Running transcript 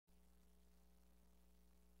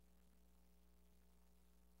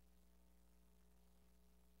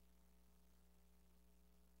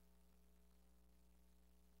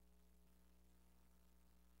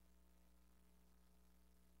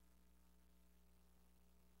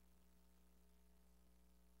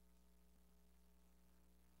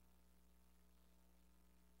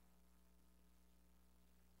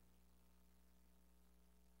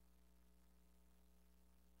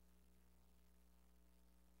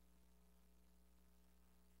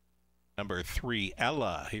Number 3,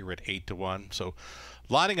 Ella, here at 8-1. So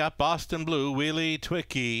lining up, Boston Blue, Wheelie,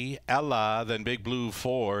 Twicky, Ella, then Big Blue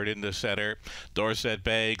Ford in the center. Dorset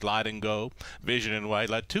Bay, Glide and Go, Vision in White.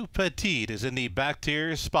 La Tout Petite is in the back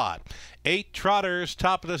tier spot. 8 trotters,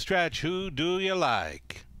 top of the stretch. Who do you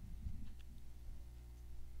like?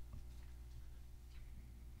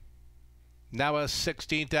 Now a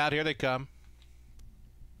 16th out. Here they come.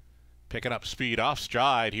 Picking up speed off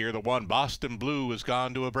stride here. The one, Boston Blue, has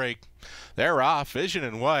gone to a break. They're off. Vision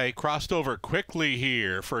in White crossed over quickly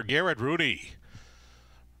here for Garrett Rooney.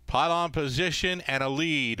 Pylon position and a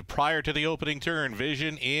lead prior to the opening turn.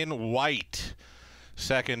 Vision in White.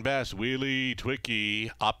 Second best, Wheelie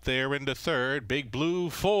Twicky up there into third. Big Blue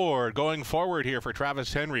Ford going forward here for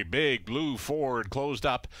Travis Henry. Big Blue Ford closed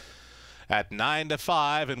up at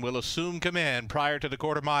 9-5 and will assume command prior to the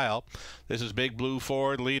quarter mile. This is Big Blue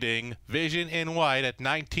Ford leading. Vision in White at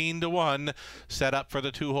 19-1. Set up for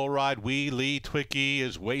the two-hole ride. Wheelie Twicky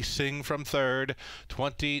is racing from third.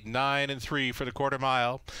 29-3 for the quarter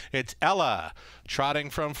mile. It's Ella trotting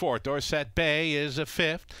from fourth. Dorset Bay is a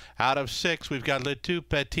fifth. Out of 6, we've got Le Tout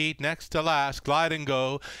Petit next to last. Glide and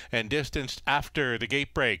Go and distanced after the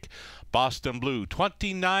gate break. Boston Blue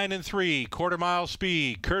 29-3, quarter mile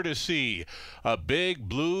speed, courtesy a Big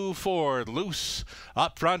Blue Ford. Loose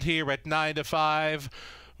up front here at 9-5.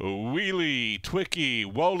 Wheelie Twicky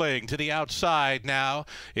Wolling to the outside now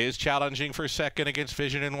is challenging for second against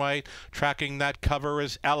Vision in White. Tracking that cover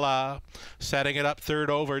is Ella. Setting it up third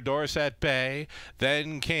over Dorset Bay.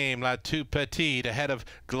 Then came La Tout Petite ahead of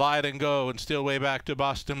Glide and Go and still way back to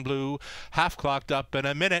Boston Blue. Half clocked up in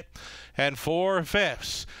a minute and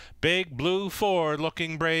 4/5. Big Blue Ford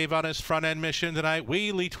looking brave on his front end mission tonight.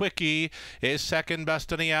 Wheelie Twicky is second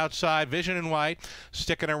best on the outside. Vision in White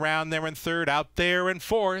sticking around there in third. Out there in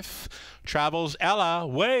fourth travels Ella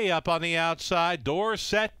way up on the outside.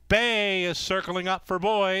 Dorset Bay is circling up for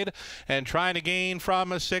Boyd and trying to gain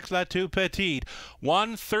from a 6, La Tout Petite.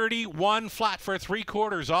 131 flat for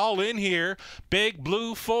 3/4, all in here. Big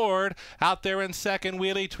Blue Ford out there in second.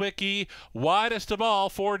 Wheelie Twicky widest of all,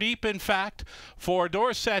 4 deep in fact for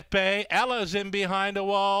Dorset Bay. Ella's in behind a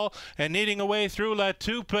wall and needing a way through La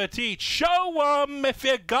Tout Petite. Show 'em if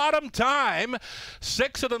you got 'em time.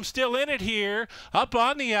 6 of them still in it here. Up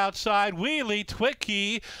on the outside, Wheelie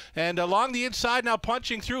Twicky, and along the inside now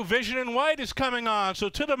punching through. Vision in White is coming on. So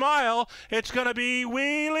to the mile, it's going to be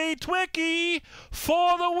Wheelie Twicky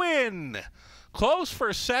for the win. Close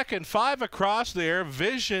for second, 5 across there.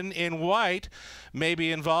 Vision in White may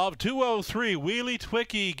be involved. 2:03, Wheelie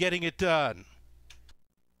Twicky getting it done.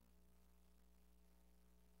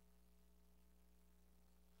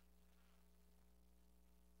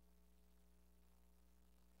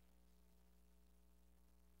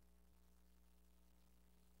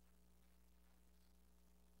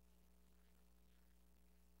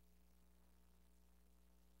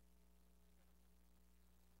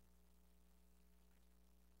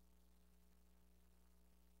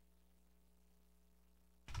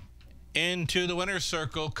 Into the winner's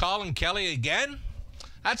circle, Colin Kelly again.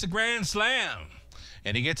 That's a grand slam.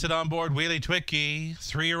 And he gets it on board Wheelie Twicky,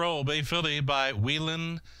 3-year-old Bay Filly by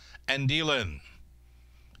Wheelin and Dealin.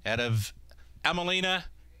 Out of Amelina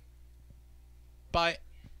by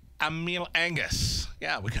Emil Angus.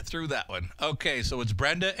 Yeah, we got through that one. Okay, so it's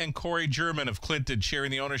Brenda and Corey German of Clinton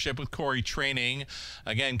sharing the ownership with Corey Training.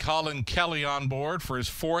 Again, Colin Kelly on board for his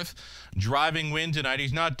 4th driving win tonight.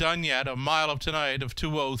 He's not done yet. A mile of tonight of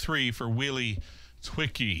 2:03 for Wheelie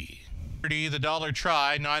Twicky. The dollar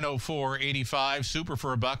try, 904.85. Super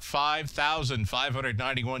for $1,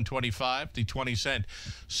 5,591.25. The 20-cent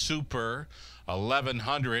super,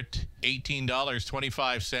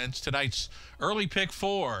 $1,118.25. Tonight's early pick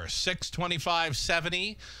 4,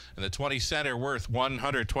 625.70, and the 20 center worth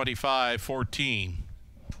 $125.14.